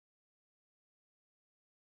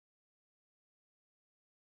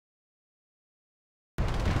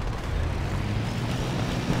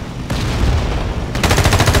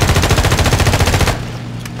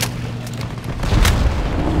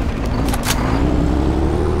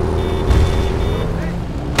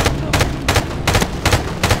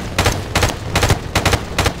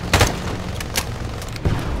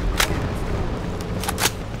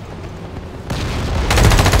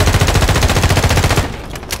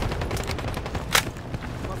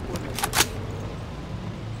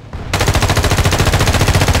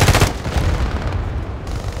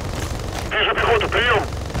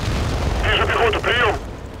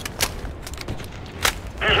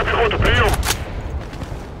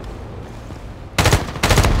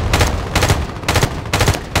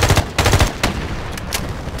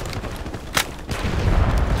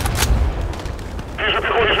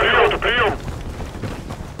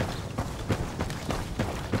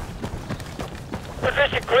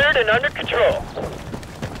Position cleared and under control.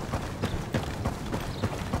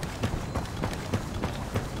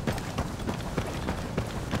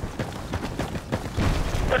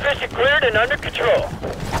 Position cleared and under control.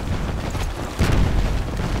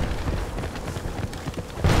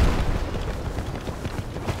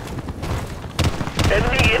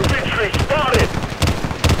 Enemy infantry spotted!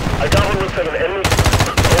 I got one looks like an enemy.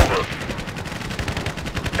 Over.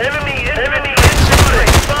 Enemy infantry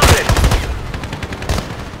spotted!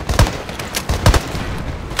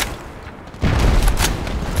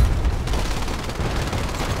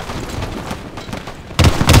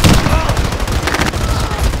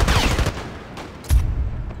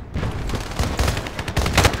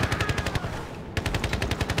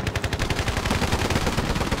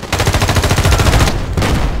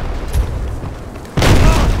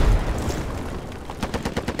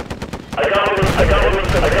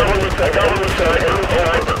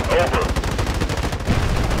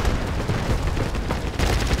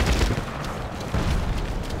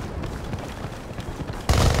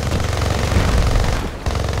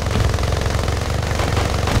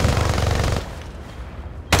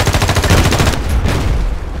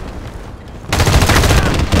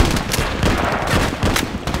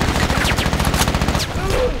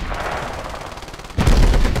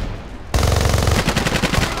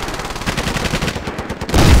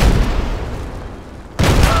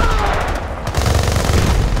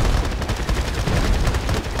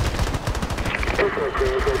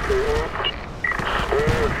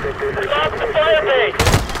 Stop the fire base!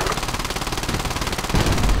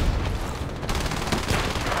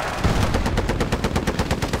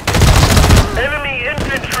 Enemy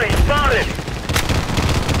infantry spotted!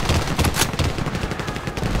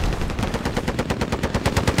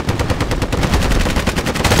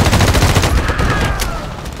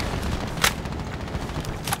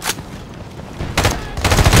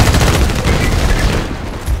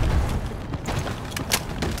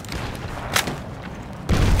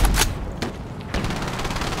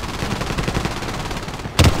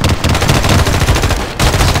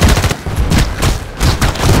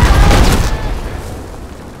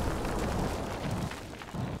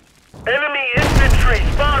 Enemy infantry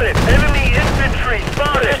spotted! Enemy infantry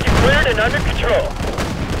spotted! Position cleared and under control.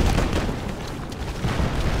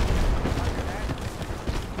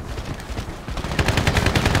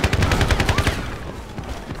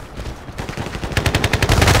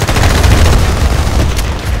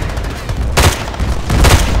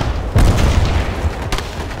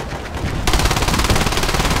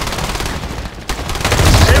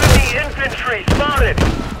 Enemy infantry spotted!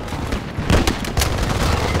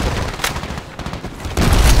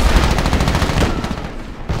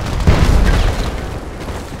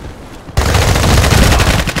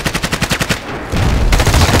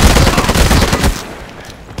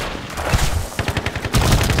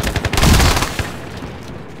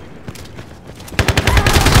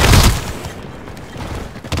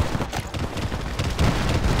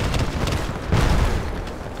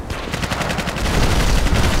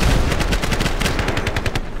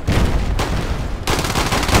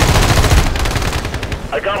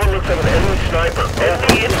 I got one looks like an enemy sniper.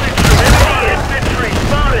 Enemy infantry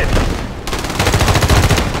spotted!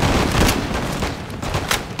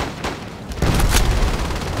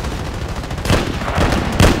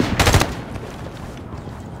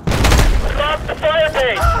 Stop the fire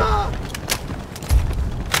base!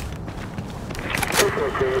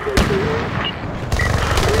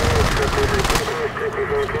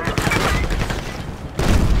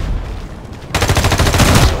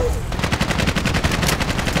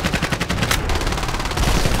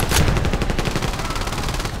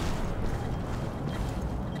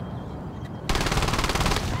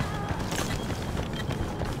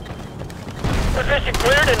 Position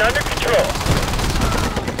cleared and under control.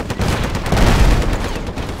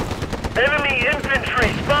 Enemy infantry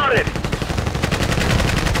spotted!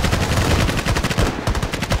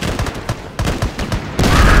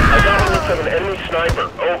 I got one looks like an enemy sniper.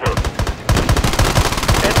 Over.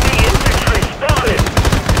 Enemy infantry spotted!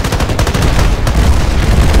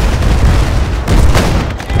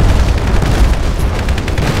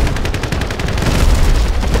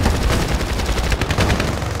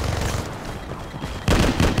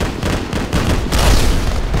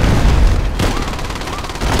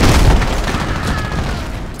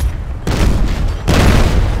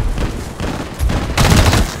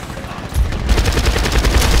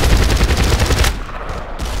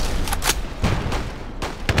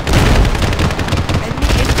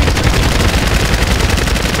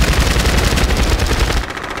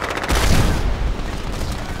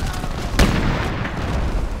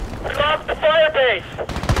 base!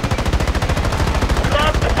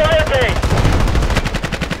 Lost the fire base!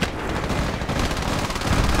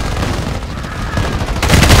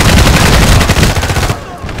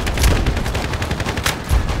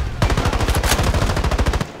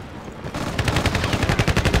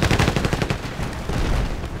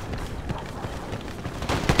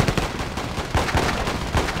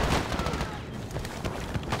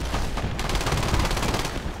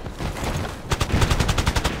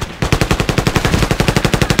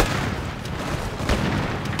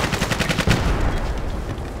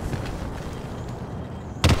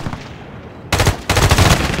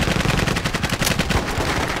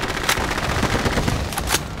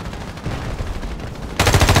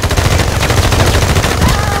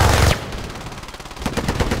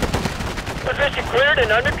 Position cleared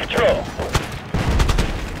and under control.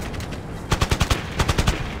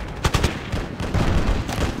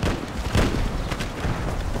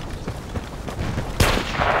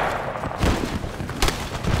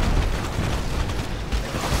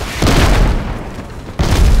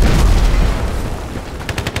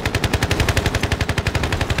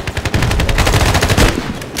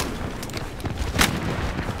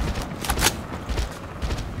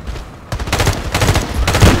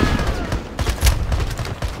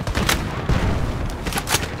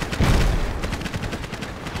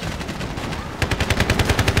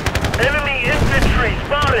 Enemy infantry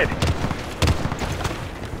spotted!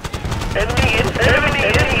 Enemy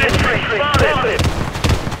infantry spotted!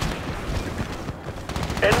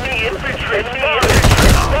 Enemy infantry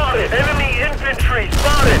spotted! Enemy infantry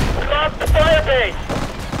spotted! Lost the fire base!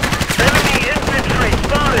 Enemy infantry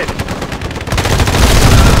spotted!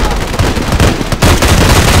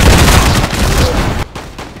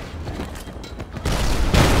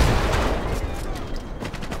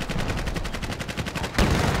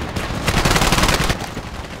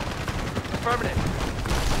 Affirmative.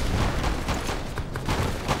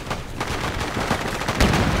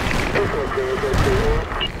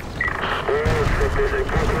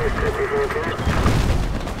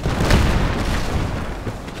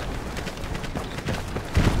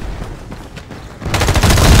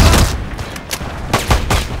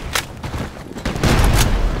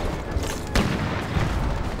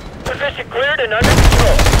 Position cleared and under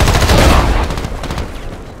control.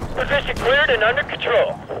 Position cleared and under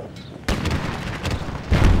control.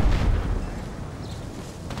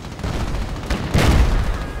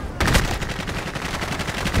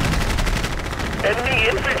 Enemy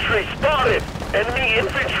infantry spotted! Enemy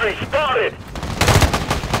infantry spotted!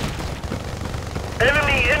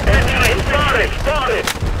 Enemy infantry spotted!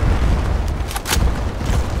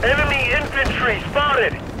 Enemy infantry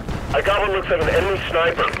spotted! I got one looks like an enemy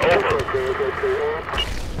sniper. Over.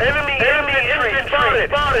 Enemy infantry spotted!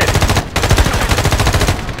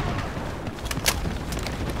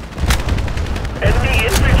 Enemy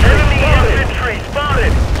infantry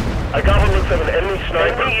spotted! I got one looks like an enemy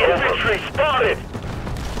sniper. Enemy infantry spotted!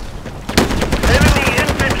 Enemy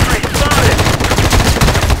infantry spotted!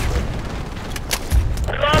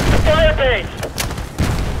 We lost the fire base!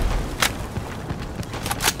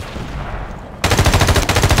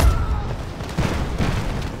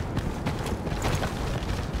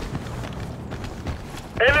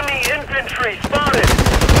 Enemy infantry spotted!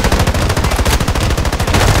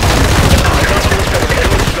 I got one looks like an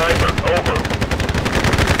enemy sniper. Over.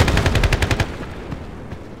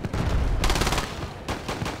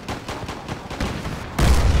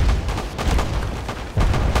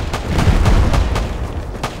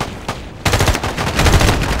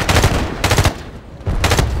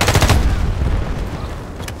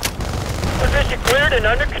 Position cleared and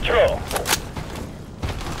under control.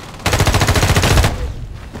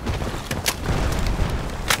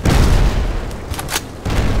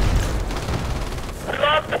 We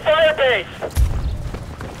lost the fire base.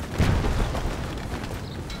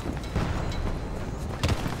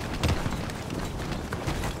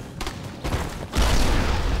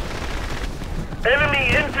 Enemy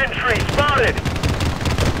infantry spotted.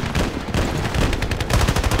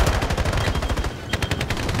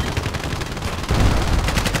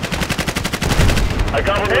 I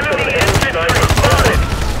got one enemy infantry spotted!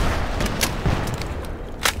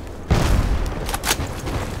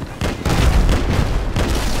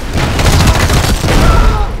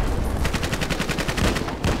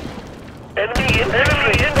 Enemy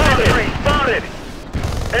infantry spotted!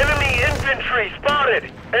 Enemy infantry spotted!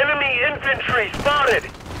 Enemy infantry spotted!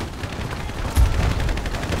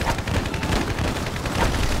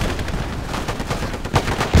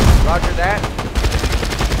 Roger that.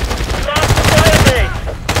 Lost the fire base!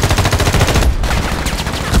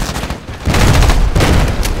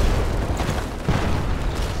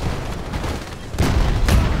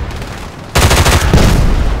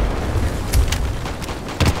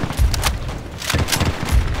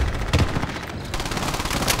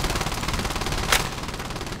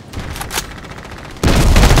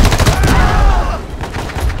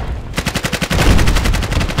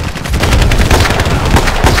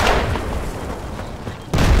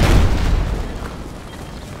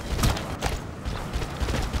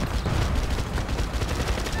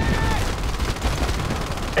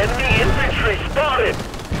 Enemy infantry spotted!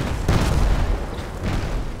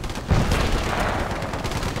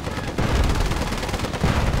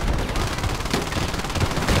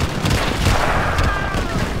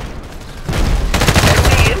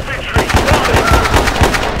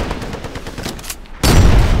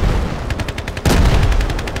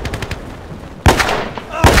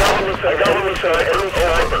 I got him inside, enemy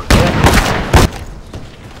sniper.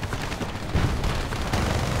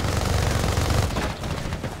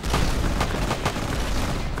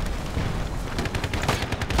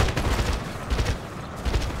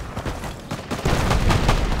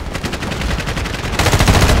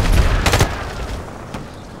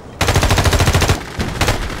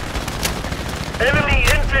 Enemy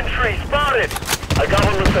infantry spotted! I got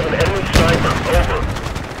one with an enemy sniper, over.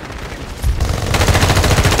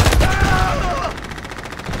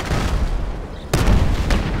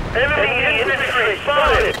 Enemy infantry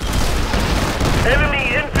spotted! Enemy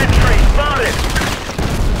infantry spotted!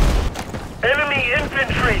 Enemy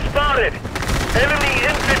infantry spotted! Enemy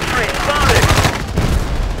infantry spotted!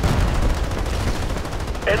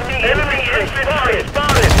 Enemy infantry spotted!